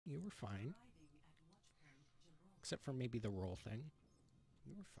You were fine. Except for maybe the roll thing.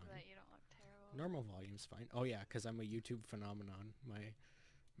 You were So fine. that you don't look terrible. Normal volume's fine. Oh yeah, because I'm a YouTube phenomenon. My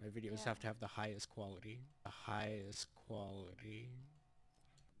videos have to have the highest quality. The highest quality.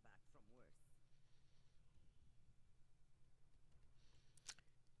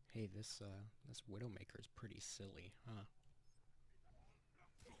 Hey, this Widowmaker is pretty silly, huh?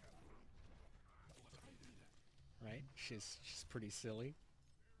 Right? She's pretty silly.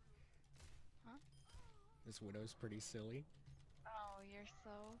 Huh? This Widow's pretty silly. Oh, you're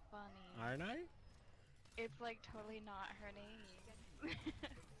so funny. Aren't I? It's like totally not her name.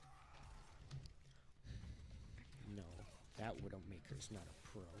 No, that Widowmaker's not a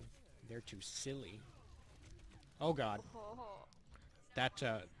pro. They're too silly. Oh god. Oh,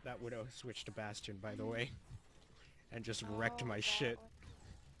 That Widow switched to Bastion, by the way. And just wrecked my that shit. one.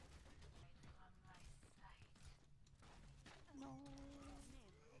 No.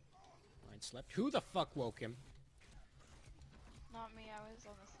 Mine slept. Who the fuck woke him? Not me, I was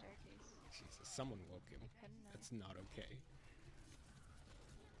on the staircase. Jesus, someone woke him. Couldn't have. That's not okay.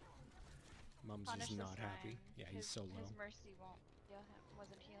 Mums Punish is this not happy. man. Yeah, he's so low. His mercy won't heal him.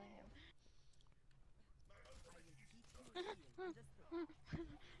 Wasn't healing him.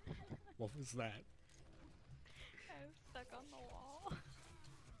 What was that? I was stuck on the wall.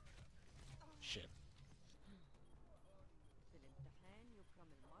 Shit.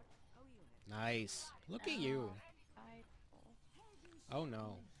 Nice. Look at you. Oh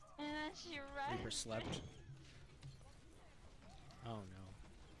no. And then she ran. Reaper slept. Oh no.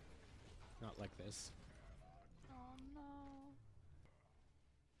 Not like this. Oh no.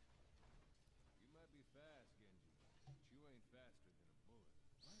 You might be fast, Genji, but you ain't faster than a bullet.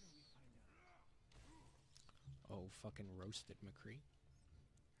 Why don't we find out? Oh, fucking roasted McCree.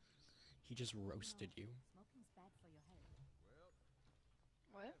 He just roasted you. Smoking's bad for your health.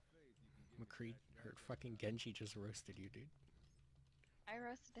 Well, What? have faith you can get McCree, or fucking Genji just roasted you, dude. I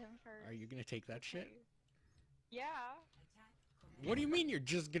roasted him first. Are you gonna take that shit? Yeah. What do you mean you're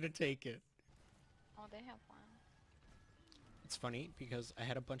just gonna take it? Oh, they have one. It's funny because I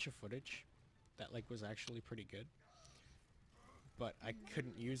had a bunch of footage that like was actually pretty good, but I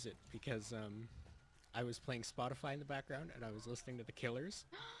couldn't use it because I was playing Spotify in the background and I was listening to The Killers,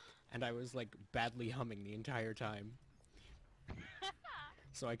 and I was like badly humming the entire time,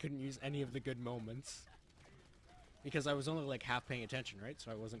 so I couldn't use any of the good moments because I was only like half paying attention, right?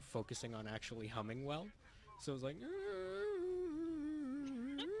 So I wasn't focusing on actually humming well, so it was like.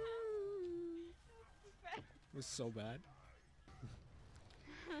 It was so bad.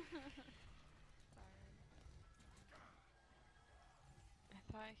 Sorry.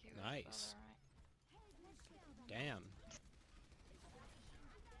 I thought he was Nice. alright. Damn.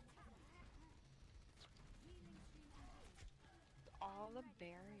 All the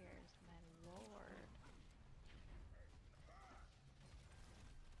barriers, my lord.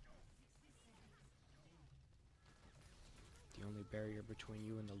 The only barrier between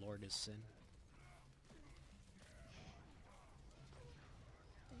you and the Lord is sin.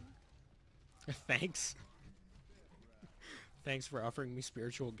 Thanks. Thanks for offering me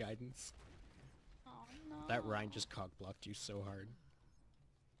spiritual guidance. Oh no. That Rhine just cock-blocked you so hard.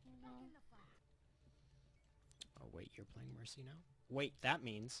 No. Oh wait, you're playing Mercy now? Wait, that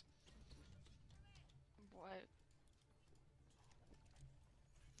means... What?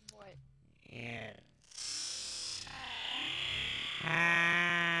 What? Yeah.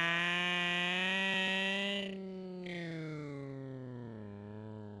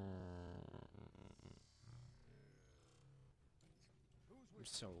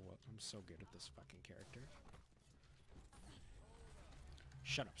 I'm so good at this fucking character.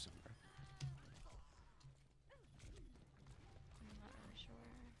 Shut up, Sombra. I'm not really sure.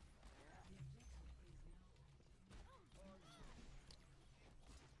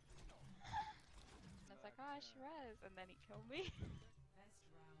 I was like, oh, Shiraz, and then he killed me.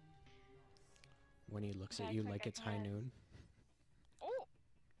 When he looks at Acts you like like I it's high can't. noon. Oh!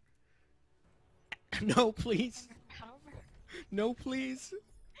 No, please! However, No, please!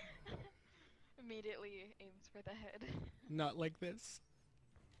 immediately aims for the head. Not like this.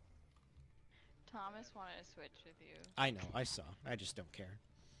 Thomas wanted to switch with you. I know, I saw. I just don't care.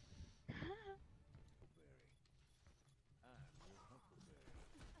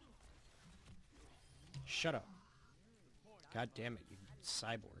 Shut up. God damn it, you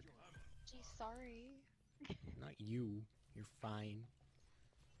cyborg. Gee, sorry. Not you. You're fine.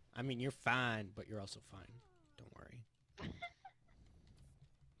 I mean, you're fine, but you're also fine. Don't worry.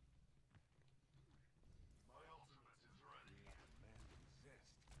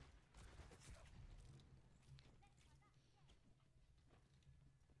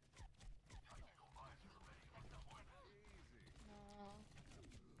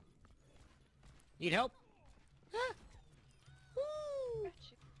 Need help? Ah! Woo! Got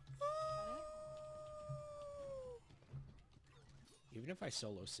you. Got it. Even if I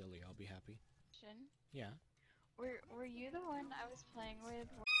solo silly, I'll be happy. Shin, Yeah. were you the one I was playing with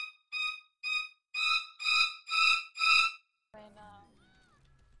when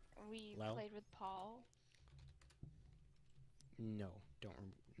we Lel? played with Paul? No, don't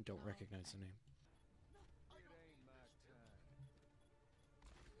Oh, recognize the name. It ain't my time.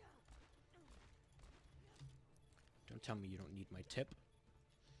 Don't tell me you don't need my tip.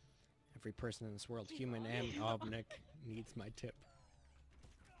 Every person in this world, human and Obnick, needs my tip.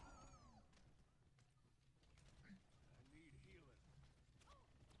 I need healing.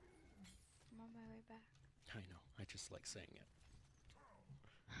 I'm on my way back. I know, I just like saying it.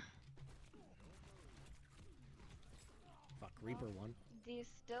 Fuck, Reaper won. Do you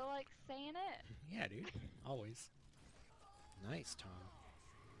still like saying it? Yeah, dude. Always. Nice, Tom.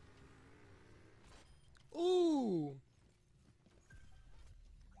 Ooh!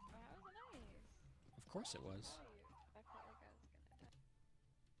 That was nice. Of course it was. I felt like I was gonna die.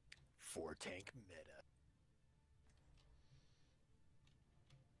 4-tank meta.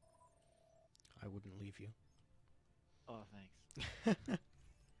 I wouldn't leave you. Oh, thanks.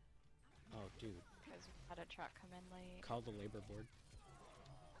 Oh, dude. Because we had a truck come in late. Call the labor board.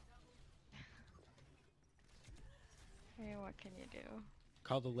 I mean, what can you do?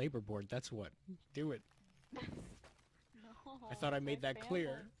 Call the labor board, that's what. Do it. No. I thought I my made that clear.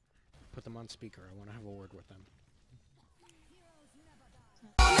 family. Put them on speaker. I want to have a word with them.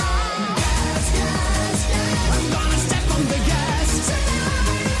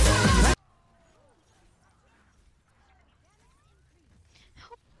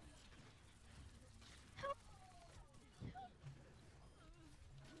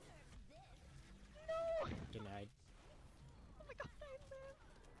 Denied. Oh my god, I live!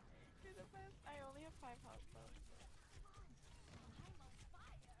 You're the best. I only have 5 health though.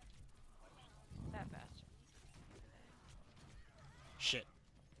 That bastion. Shit.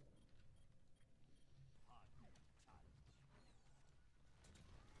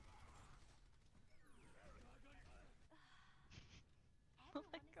 Oh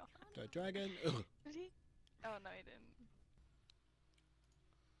my god. The dragon. Ugh. Did he? Oh no, he didn't.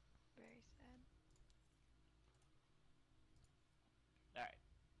 Very sad. Alright.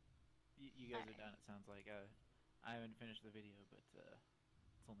 You guys are Alright. done, it sounds like. I haven't finished the video, but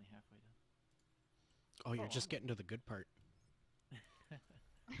it's only halfway done. Oh, you're just getting to the good part.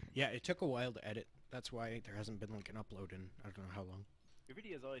 Yeah, it took a while to edit. That's why there hasn't been like an upload in I don't know how long. Your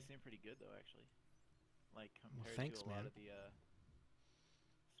videos always seem pretty good, though, actually. Like, compared thanks, to a lot man. of the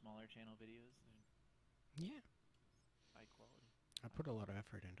smaller channel videos, they're Yeah, high quality. I put a lot of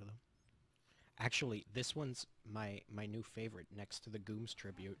effort into them. Actually, this one's my new favorite next to the Gooms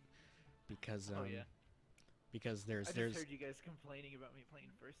tribute because Oh, yeah. because I just there's heard you guys complaining about me playing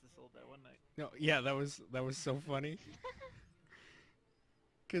First Assault that one night. no, yeah, that was so funny.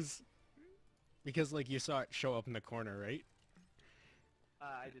 Because like you saw it show up in the corner, right?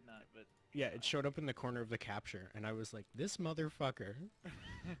 I did not, but... Yeah, it showed up in the corner of the capture, and I was like, this motherfucker.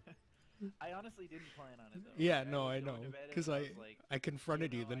 I honestly didn't plan on it, though. Yeah, Like, no, was I going know, to bed and because I I was like, I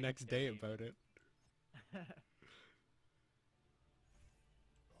confronted you know, the I next can day game. about it.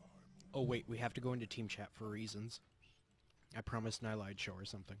 Oh wait, we have to go into team chat for reasons. I promised Nyla I'd show her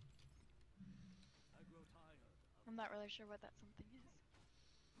something. I'm not really sure what that something is.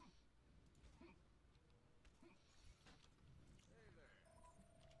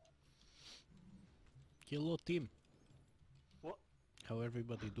 Hello team. What? How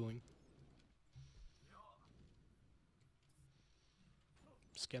everybody doing?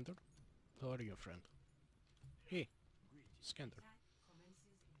 Skander? How are you, friend? Hey, Skander.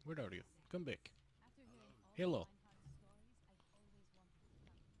 Where are you? Come back. After hearing all Hello. the Reinhardt stories,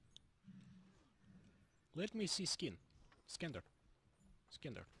 I've always wanted to come. Let me see skin. Skander.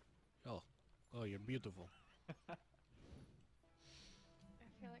 Skander. Oh. Oh, you're beautiful. I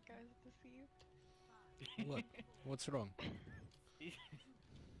feel like I was deceived. What? What's wrong?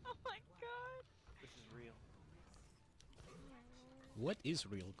 Oh my god! This is real. Oh my lord. What is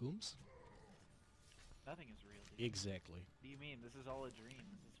real, Gooms? Nothing is real, dude. Exactly. What do you mean? This is all a dream.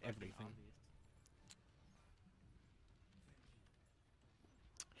 This is fucking Everything. obvious.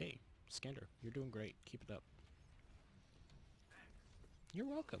 Hey, Skander, you're doing great. Keep it up. You're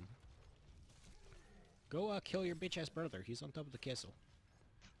welcome. Go kill your bitch-ass brother. He's on top of the castle.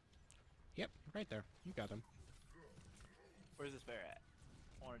 Yep, right there. You got him. Where's this bear at?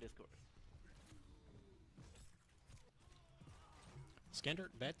 On a Discord. Skander,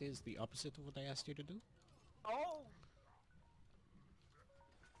 that is the opposite of what I asked you to do. Oh!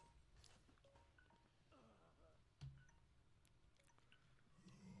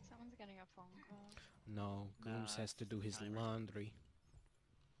 phone call. No, Gooms Nah, has to it's do just a his timer. laundry.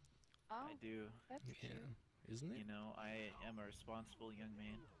 Oh, I do. that's Yeah, cute. isn't You it? know, I am a responsible young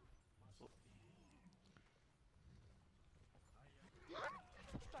man.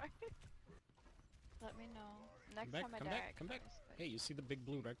 Sorry. Let me know. Next Come back, time I come die, back, I come can back. always switch. Hey, you see the big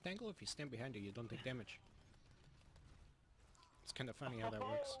blue rectangle? If you stand behind it, you don't take damage. It's kind of funny how that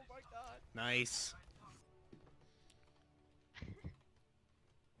works. Oh my god. Nice.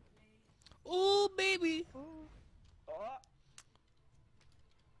 Oh, baby. Ooh. Oh.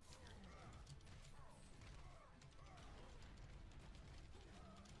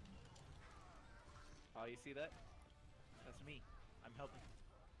 Oh, you see that? That's me. I'm helping.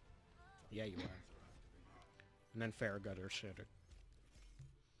 Yeah, you are. And then Farrah got her shattered.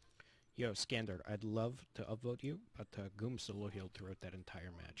 Yo, Skander, I'd love to upvote you, but Goom solo healed throughout that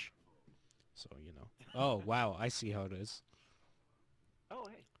entire match. So, you know. Oh, wow, I see how it is. Oh,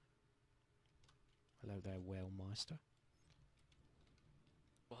 hey. Hello there, Whale Master.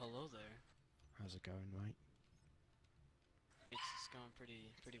 Well, hello there. How's it going, mate? It's going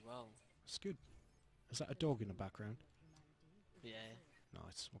pretty well. It's good. Is that a dog in the background? Yeah.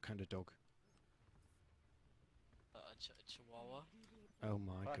 Nice. What kind of dog? A chihuahua. Oh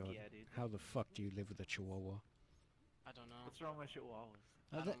my Fuck god. yeah, dude. How the fuck do you live with a chihuahua? I don't know. What's wrong with chihuahuas?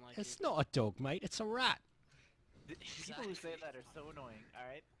 I don't like it's it. not a dog, mate. It's a rat. People who say that are so annoying,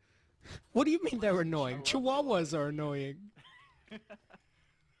 alright? What do you mean they're I annoying? love Chihuahuas are annoying.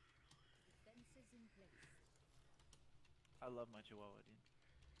 I love my chihuahua, dude.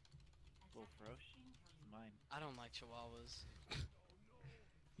 A little ferocious. It's mine. I don't like chihuahuas.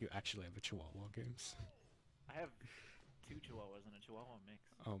 You actually have a chihuahua, Games. I have 2 chihuahuas and a chihuahua mix.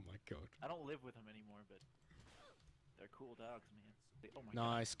 Oh my god. I don't live with them anymore, but they're cool dogs, man. Oh my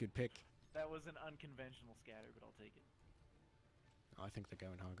god. Nice, good pick. That was an unconventional scatter, but I'll take it. Oh, I think they're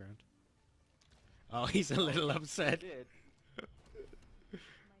going high ground. Oh, he's a little I upset. did.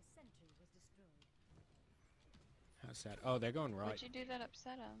 How's that? Oh, they're going right. What'd you do that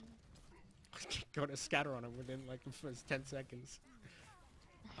upset him? Got a scatter on him within like the first 10 seconds.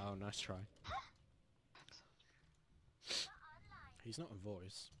 Oh, nice try. He's not a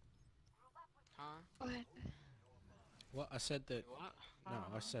voice. Huh? What? Well, I said that... What? No,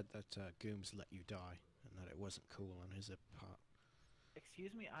 I said that Gooms let you die, and that it wasn't cool on his part.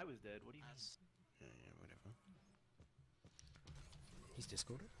 Excuse me, I was dead. What do you mean? That's Yeah, yeah, whatever. He's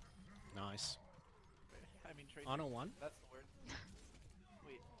discorded. Nice. I mean, Tracer. On a 1. That's the word.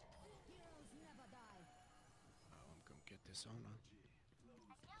 Wait. Oh, I'm gonna get this honor.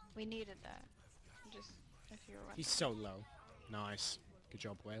 We needed that. Just if you were He's so low. Nice. Good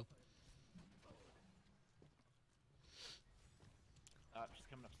job, Whale. She's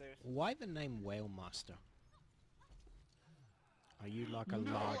coming upstairs. Why the name Whale Master? Are you like a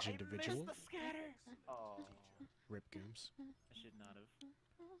large individual? I missed the scatter! Oh, Rip Gooms. I should not have.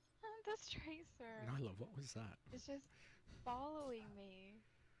 That's Tracer. Nyla, what was that? It's just following me.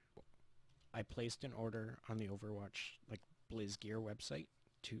 I placed an order on the Overwatch, like, Blizz Gear website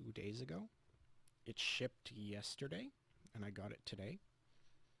 2 days ago. It shipped yesterday, and I got it today,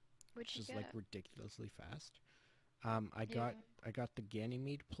 What'd which you is get? like ridiculously fast. I got the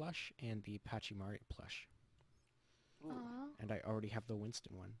Ganymede plush and the Pachimari plush, Ooh. Aw. and I already have the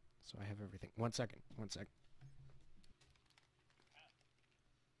Winston one, so I have everything. One sec.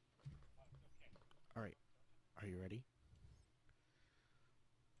 All right, are you ready?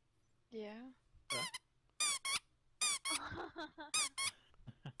 Yeah.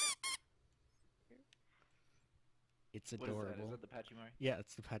 It's What is that? adorable. Is that the Pachimari? Yeah,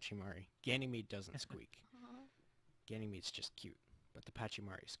 it's the Pachimari. Ganymede doesn't squeak. Ganymede's just cute, but the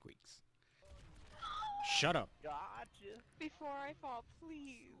Pachimari squeaks. Shut up. Gotcha! Before I fall,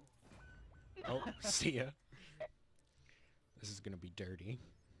 please. Oh, see ya. This is gonna be dirty.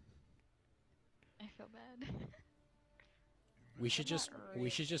 I feel bad. We should I'm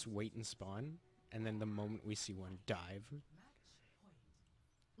not just wait and spawn, and then the moment we see one, dive.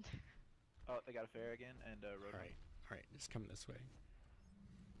 Oh, they got a fair again, and road. Alright, just come this way.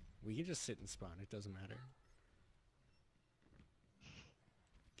 We can just sit and spawn, it doesn't matter.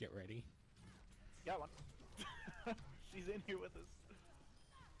 Get ready. Got one. She's in here with us.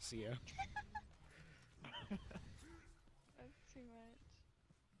 See ya. That's too much.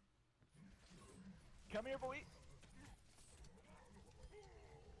 Come here, boy.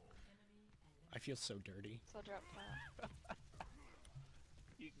 I feel so dirty. So I'll drop top.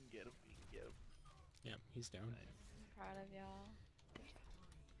 You can get him. You can get him. Yeah, he's down. I'm proud of y'all.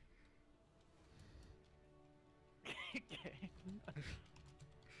 Okay.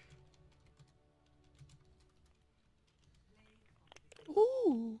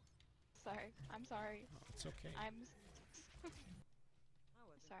 Ooh! Sorry. I'm sorry. Oh, it's okay. I'm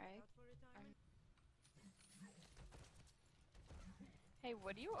sorry. Hey,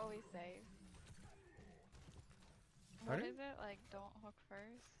 what do you always say? What Pardon? is it? Like, don't hook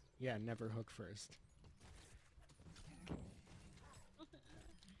first? Yeah, never hook first.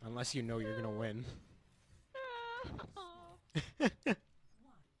 Unless you know you're gonna win.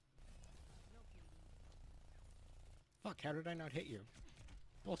 Fuck, how did I not hit you?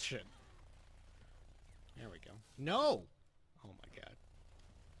 Bullshit. There we go. No! Oh my god.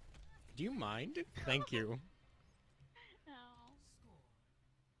 Do you mind? Thank you. No.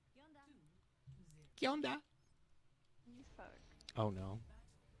 ¿Qué onda? You suck. Oh no.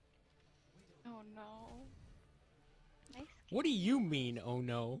 Oh no. Nice. What do you mean, oh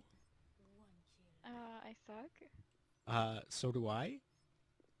no? I suck. So do I?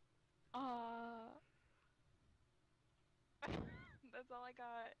 That's all I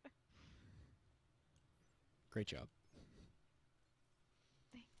got. Great job.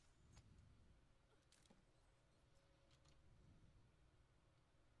 Thanks.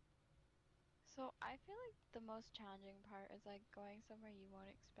 So I feel like the most challenging part is like going somewhere you won't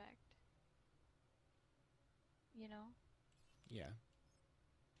expect. You know? Yeah.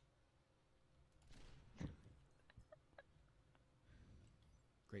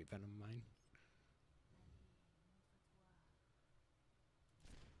 Great venom mine.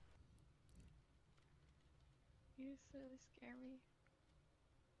 You just really scare me.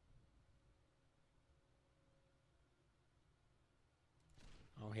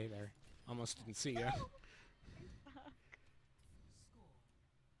 Oh, hey there. Almost didn't see ya.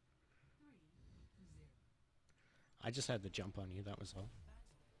 I just had to jump on you, that was all.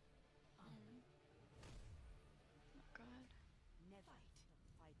 Oh god. Never stop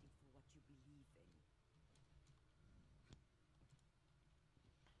fighting for what you believe in.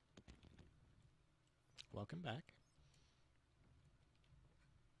 Welcome back.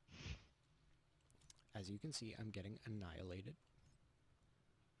 As you can see, I'm getting annihilated.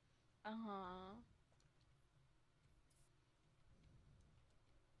 Uh-huh.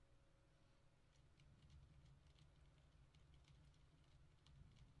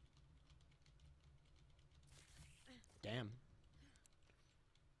 Damn.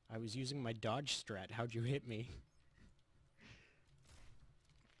 I was using my dodge strat. How'd you hit me?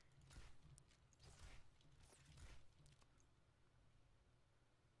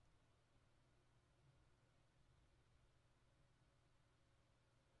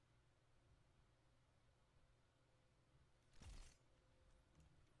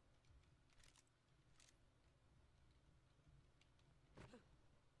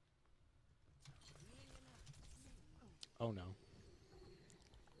 Oh no.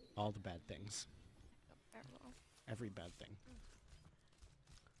 All the bad things. Arrow. Every bad thing.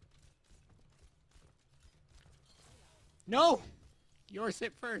 No! Yours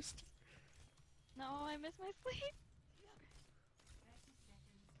hit first. No, I missed my sleep.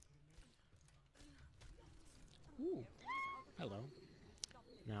 Ooh. Hello.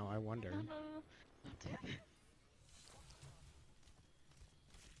 Now I wonder. No, no, no. Don't do it.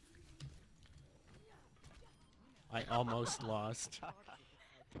 I almost lost.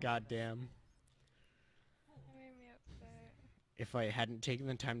 Goddamn. That made me upset. If I hadn't taken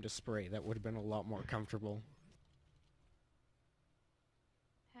the time to spray, that would have been a lot more comfortable.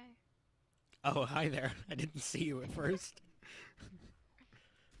 Hey. Oh, hi there. I didn't see you at first.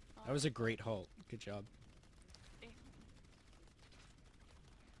 That was a great halt. Good job. Thanks.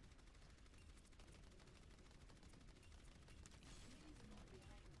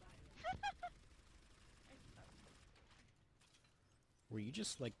 Were you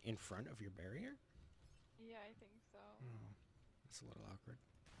just, like, in front of your barrier? Yeah, I think so. Oh, that's a little awkward.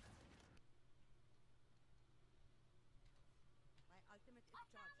 My ultimate is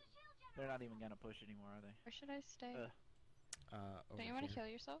charging. They're not even gonna push anymore, are they? Where should I stay? Over Don't you want to here.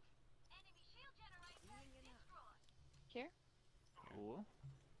 heal yourself? Here? Cool.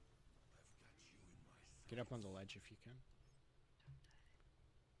 Get up on the ledge if you can.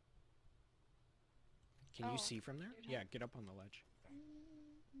 Can Oh, you see from there? you're Yeah, talking- get up on the ledge.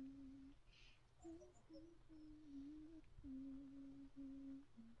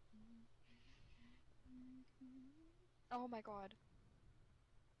 Oh my god.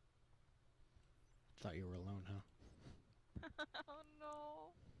 Thought you were alone, huh? Oh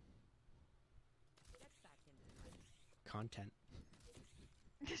no. Get back into my Content.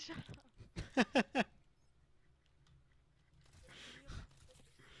 Shut up.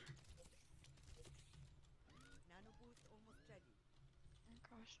 nano boost almost ready. Oh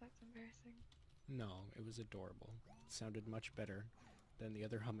gosh, that's embarrassing. No, it was adorable. It sounded much better than the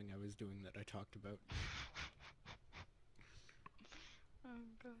other humming I was doing that I talked about. Oh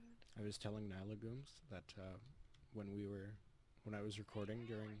god. I was telling Nylagooms that when I was recording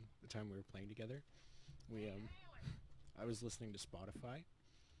during the time we were playing together, I was listening to Spotify,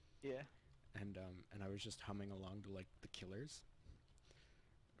 Yeah. and I was just humming along to like The Killers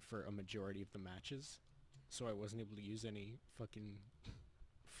for a majority of the matches, so I wasn't able to use any fucking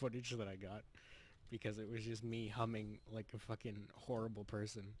footage that I got because it was just me humming like a fucking horrible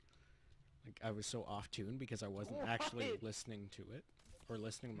person. Like I was so off tune because I wasn't actually What? listening to it or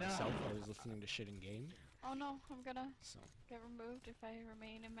listening to myself. I was listening to shit in game. Oh no, I'm gonna So get removed if I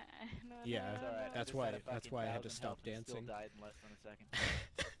remain in my. No, Yeah, It's alright. that's why I had to stop dancing. Still died in less than a second.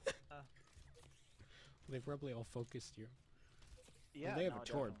 they probably all focused you. Yeah. Well, they have no, a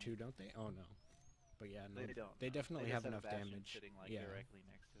torb definitely. too, don't they? Oh no. But yeah, no, They don't. they no. definitely They have just enough a bastion damage. Sitting like Yeah. directly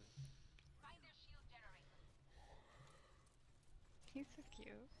next to it. He's so cute.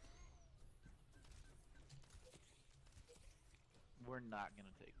 We're not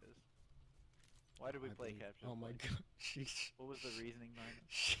gonna take this. Why did we I play believe- capture? Oh my the god, What was the reasoning behind it?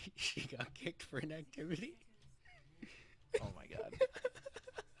 she got kicked for inactivity. Oh my god.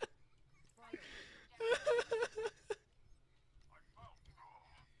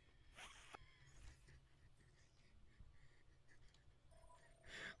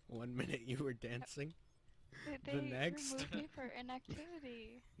 One minute you were dancing. They The next. removed me for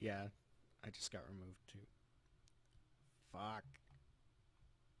inactivity. Yeah, I just got removed too. Fuck.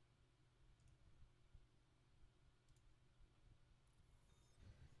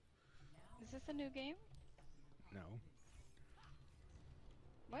 Is this a new game? No,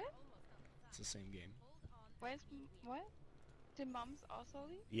 What? it's the same game. Why is what? Did moms also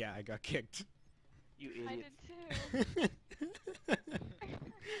leave? Yeah, I got kicked. You I idiot. did too. No.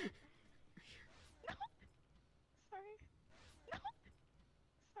 Sorry. No.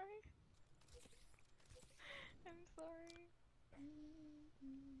 Sorry. I'm sorry.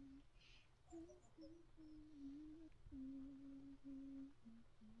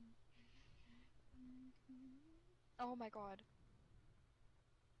 Oh my god.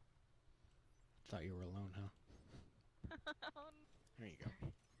 Thought you were alone, huh? There you go.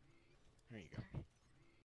 There you go.